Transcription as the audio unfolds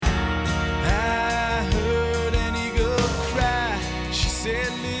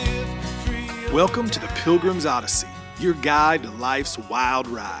Welcome to the Pilgrim's Odyssey, your guide to life's wild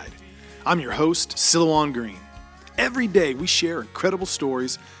ride. I'm your host, Silouan Green. Every day we share incredible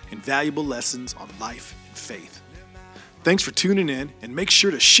stories and valuable lessons on life and faith. Thanks for tuning in, and make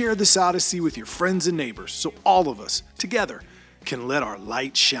sure to share this Odyssey with your friends and neighbors so all of us, together, can let our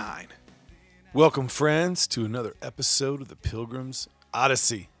light shine. Welcome, friends, to another episode of the Pilgrim's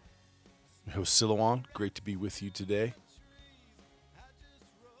Odyssey. I'm your host, Silouan. Great to be with you today.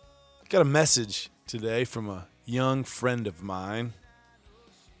 Got a message today from a young friend of mine,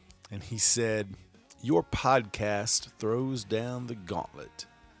 and he said, "Your podcast throws down the gauntlet,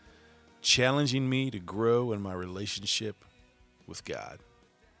 challenging me to grow in my relationship with God."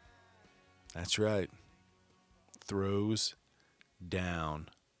 That's right. Throws down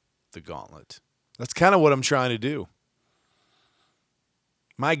the gauntlet. That's kind of what I'm trying to do.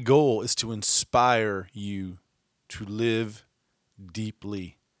 My goal is to inspire you to live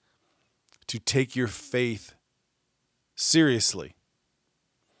deeply, to take your faith seriously.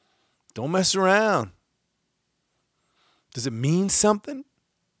 Don't mess around. Does it mean something?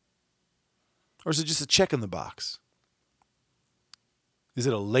 Or is it just a check in the box? Is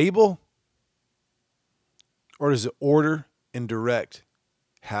it a label? Or does it order and direct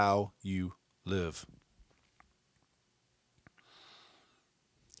how you live?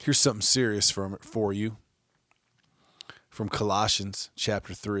 Here's something serious for you from Colossians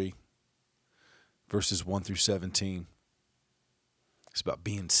chapter 3. Verses 1 through 17. It's about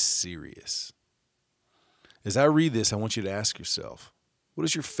being serious. As I read this, I want you to ask yourself, what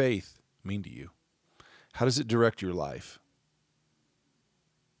does your faith mean to you? How does it direct your life?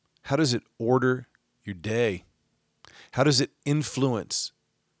 How does it order your day? How does it influence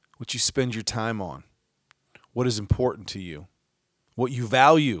what you spend your time on? What is important to you? What you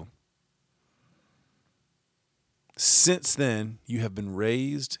value? Since then, you have been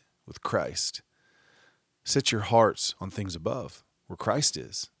raised with Christ. Set your hearts on things above, where Christ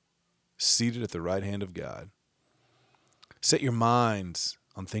is, seated at the right hand of God. Set your minds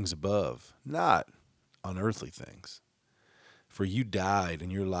on things above, not on earthly things. For you died,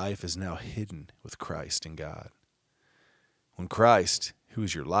 and your life is now hidden with Christ in God. When Christ, who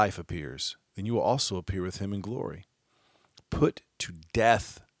is your life, appears, then you will also appear with him in glory. Put to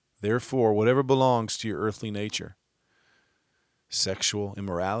death, therefore, whatever belongs to your earthly nature: sexual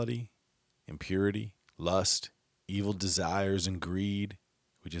immorality, impurity, lust, evil desires, and greed,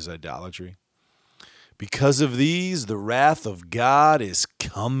 which is idolatry. Because of these, the wrath of God is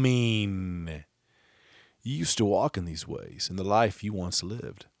coming. You used to walk in these ways in the life you once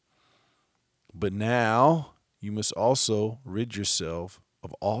lived. But now you must also rid yourself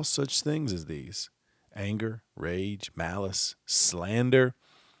of all such things as these: anger, rage, malice, slander,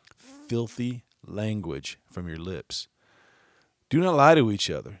 filthy language from your lips. Do not lie to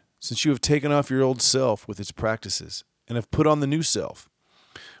each other, since you have taken off your old self with its practices, and have put on the new self,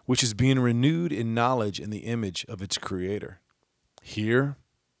 which is being renewed in knowledge in the image of its Creator. Here,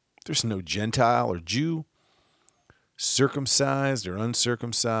 there's no Gentile or Jew, circumcised or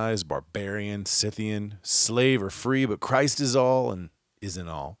uncircumcised, barbarian, Scythian, slave or free, but Christ is all and is in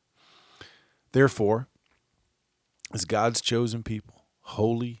all. Therefore, as God's chosen people,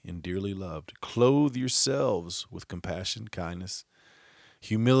 holy and dearly loved, clothe yourselves with compassion, kindness,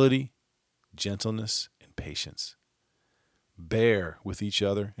 humility, gentleness, and patience. Bear with each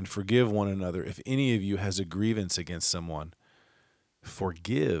other and forgive one another if any of you has a grievance against someone.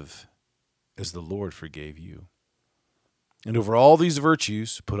 Forgive as the Lord forgave you. And over all these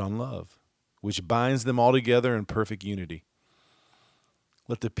virtues, put on love, which binds them all together in perfect unity.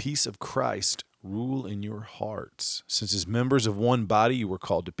 Let the peace of Christ rule in your hearts, since as members of one body you were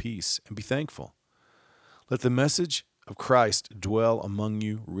called to peace, and be thankful. Let the message of Christ dwell among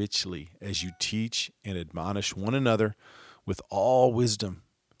you richly as you teach and admonish one another with all wisdom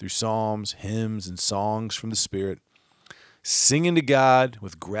through psalms, hymns, and songs from the Spirit, singing to God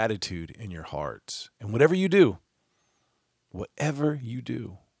with gratitude in your hearts. And whatever you do,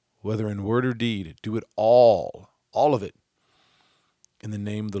 whether in word or deed, do it all of it, in the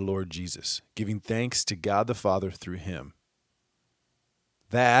name of the Lord Jesus, giving thanks to God the Father through him.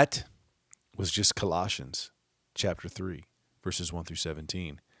 That was just Colossians chapter 3, verses 1 through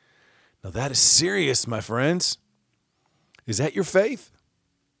 17. Now that is serious, my friends. Is that your faith?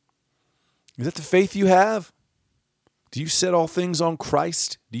 Is that the faith you have? Do you set all things on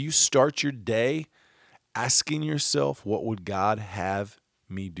Christ? Do you start your day asking yourself, what would God have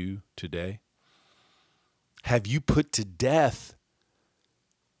me do today? Have you put to death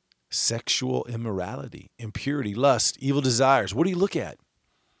sexual immorality, impurity, lust, evil desires? What do you look at?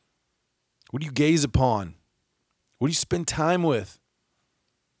 What do you gaze upon? What do you spend time with?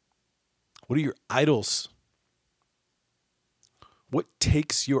 What are your idols? What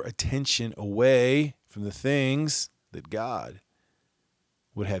takes your attention away from the things that God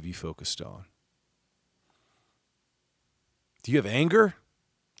would have you focused on? Do you have anger?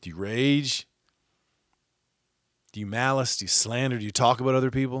 Do you rage? Do you malice? Do you slander? Do you talk about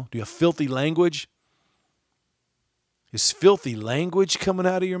other people? Do you have filthy language? Is filthy language coming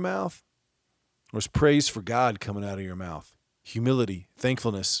out of your mouth? Or is praise for God coming out of your mouth? Humility,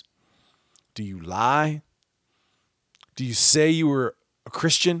 thankfulness. Do you lie? Do you say you were a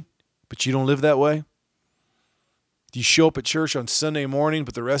Christian, but you don't live that way? Do you show up at church on Sunday morning,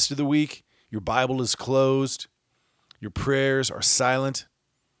 but the rest of the week your Bible is closed, your prayers are silent,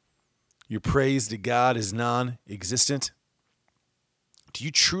 your praise to God is non-existent? Do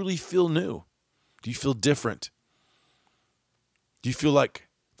you truly feel new? Do you feel different? Do you feel like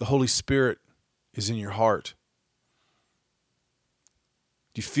the Holy Spirit is in your heart?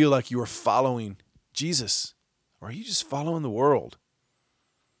 Do you feel like you are following Jesus? Or are you just following the world?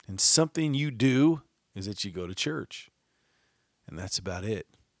 And something you do is that you go to church. And that's about it.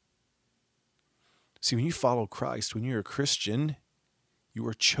 See, when you follow Christ, when you're a Christian, you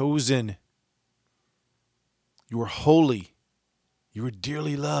are chosen. You are holy. You are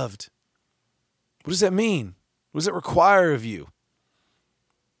dearly loved. What does that mean? What does that require of you?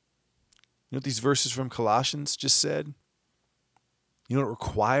 You know what these verses from Colossians just said? You know what it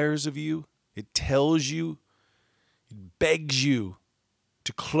requires of you? It tells you, it begs you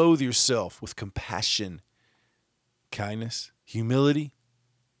to clothe yourself with compassion, kindness, humility,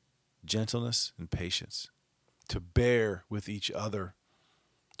 gentleness, and patience, to bear with each other,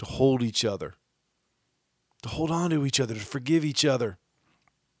 to hold each other, to hold on to each other, to forgive each other,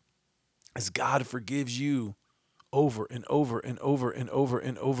 as God forgives you over and over and over and over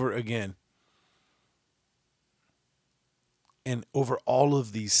and over again. And over all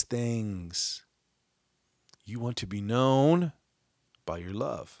of these things, you want to be known by your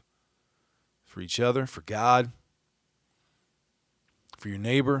love for each other, for God, for your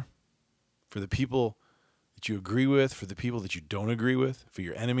neighbor, for the people that you agree with, for the people that you don't agree with, for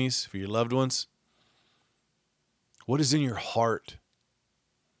your enemies, for your loved ones. What is in your heart?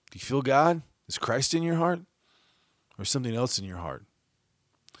 Do you feel God? Is Christ in your heart? Or something else in your heart?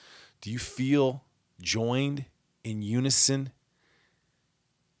 Do you feel joined in unison,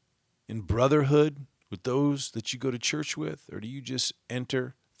 in brotherhood with those that you go to church with? Or do you just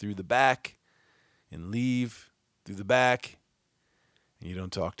enter through the back and leave through the back and you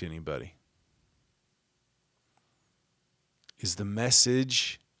don't talk to anybody? Is the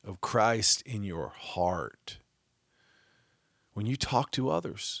message of Christ in your heart? When you talk to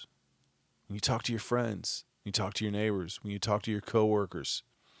others, when you talk to your friends, when you talk to your neighbors, when you talk to your coworkers,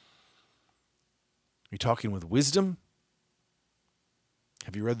 are you talking with wisdom?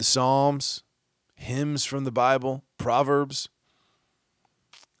 Have you read the Psalms, hymns from the Bible, Proverbs?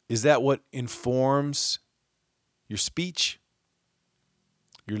 Is that what informs your speech,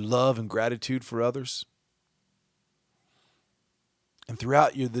 your love and gratitude for others? And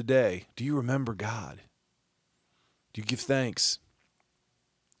throughout the day, do you remember God? Do you give thanks?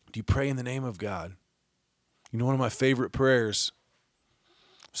 Do you pray in the name of God? You know, one of my favorite prayers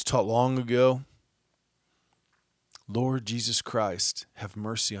was taught long ago. Lord Jesus Christ, have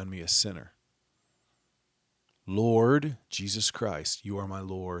mercy on me, a sinner. Lord Jesus Christ, you are my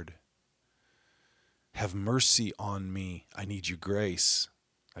Lord. Have mercy on me. I need your grace.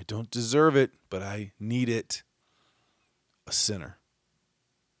 I don't deserve it, but I need it. A sinner.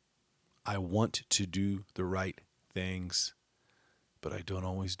 I want to do the right things, but I don't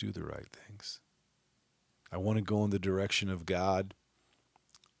always do the right things. I want to go in the direction of God,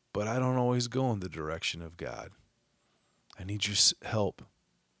 but I don't always go in the direction of God. I need your help.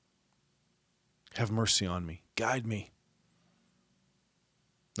 Have mercy on me. Guide me.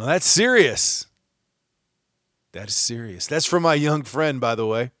 Now that's serious. That is serious. That's from my young friend, by the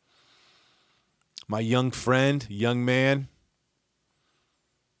way. My young friend, young man.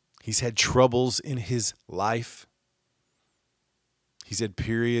 He's had troubles in his life. He's had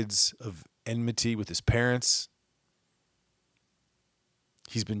periods of enmity with his parents.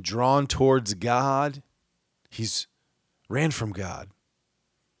 He's been drawn towards God. He's ran from God.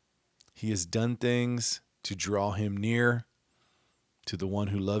 He has done things to draw him near to the one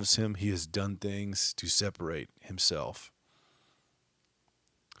who loves him. He has done things to separate himself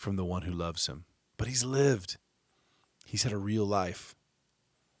from the one who loves him. But he's lived. He's had a real life.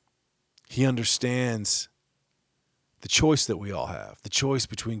 He understands the choice that we all have, the choice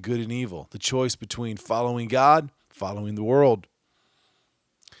between good and evil, the choice between following God, following the world.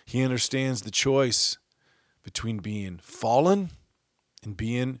 He understands the choice between being fallen and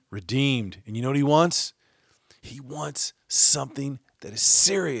being redeemed. And you know what he wants? He wants something that is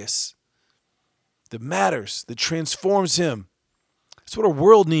serious, that matters, that transforms him. That's what our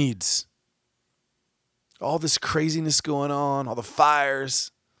world needs. All this craziness going on, all the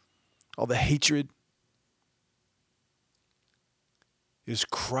fires, all the hatred is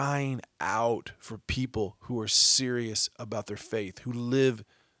crying out for people who are serious about their faith, who live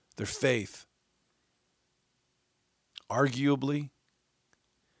their faith. Arguably,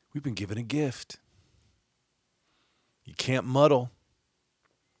 we've been given a gift. You can't muddle.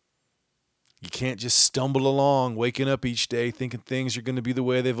 You can't just stumble along, waking up each day thinking things are going to be the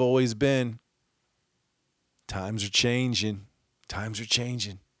way they've always been. Times are changing. Times are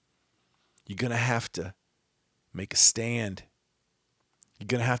changing. You're going to have to make a stand. You're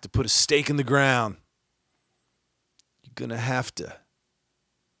going to have to put a stake in the ground. You're going to have to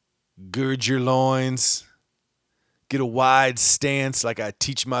gird your loins. Get a wide stance like I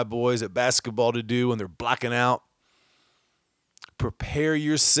teach my boys at basketball to do when they're blocking out. Prepare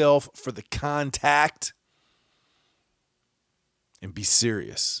yourself for the contact and be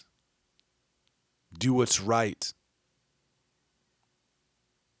serious. Do what's right.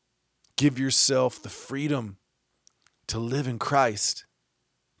 Give yourself the freedom to live in Christ,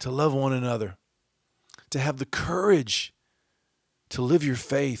 to love one another, to have the courage to live your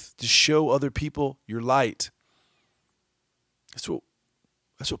faith, to show other people your light. That's what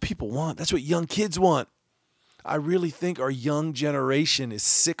people want. That's what young kids want. I really think our young generation is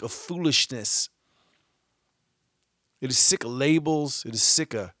sick of foolishness. It is sick of labels. It is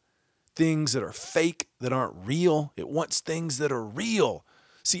sick of things that are fake, that aren't real. It wants things that are real.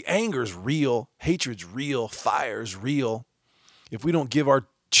 See, anger's real. Hatred's real. Fire's real. If we don't give our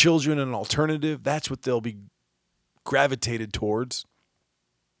children an alternative, that's what they'll be gravitated towards.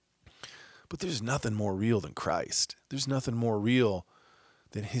 But there's nothing more real than Christ. There's nothing more real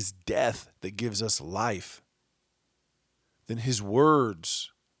than his death that gives us life, than his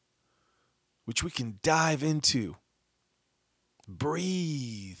words, which we can dive into,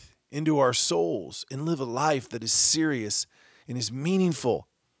 breathe into our souls, and live a life that is serious and is meaningful.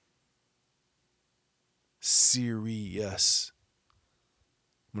 Serious.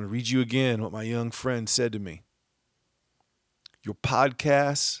 I'm going to read you again what my young friend said to me. Your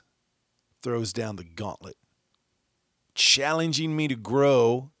podcast throws down the gauntlet, challenging me to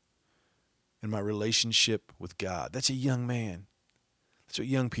grow in my relationship with God. That's a young man. That's what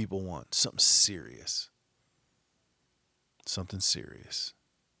young people want. Something serious. Something serious.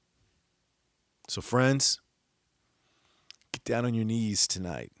 So friends, get down on your knees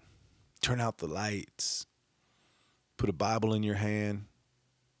tonight. Turn out the lights. Put a Bible in your hand.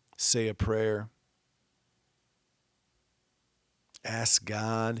 Say a prayer. Ask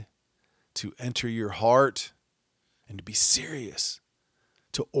God to enter your heart and to be serious,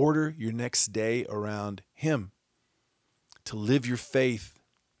 to order your next day around him, to live your faith,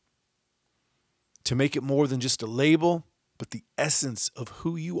 to make it more than just a label, but the essence of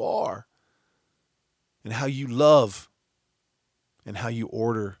who you are and how you love and how you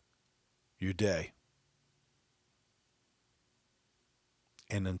order your day.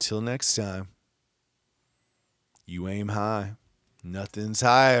 And until next time, you aim high. Nothing's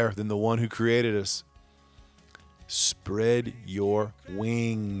higher than the one who created us. Spread your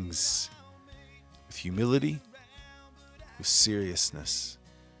wings with humility, with seriousness.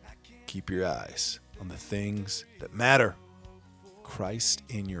 Keep your eyes on the things that matter. Christ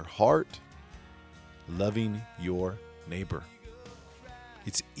in your heart, loving your neighbor.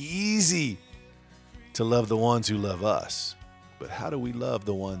 It's easy to love the ones who love us, but how do we love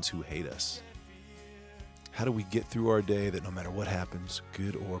the ones who hate us? How do we get through our day that no matter what happens,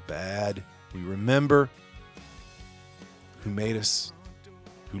 good or bad, we remember who made us,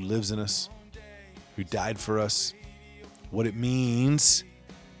 who lives in us, who died for us, what it means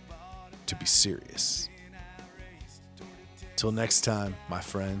to be serious. Till next time, my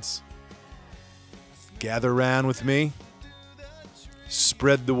friends, gather around with me,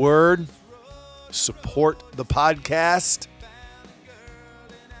 spread the word, support the podcast.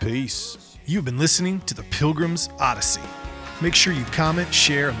 Peace. You've been listening to the Pilgrim's Odyssey. Make sure you comment,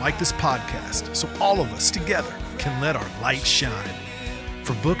 share, and like this podcast so all of us together can let our light shine.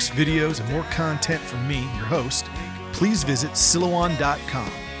 For books, videos, and more content from me, your host, please visit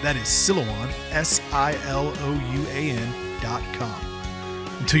Silouan.com. That is Silouan, Silouan.com.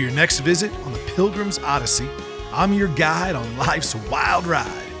 Until your next visit on the Pilgrim's Odyssey, I'm your guide on life's wild ride,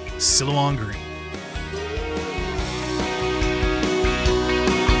 Silouan Green.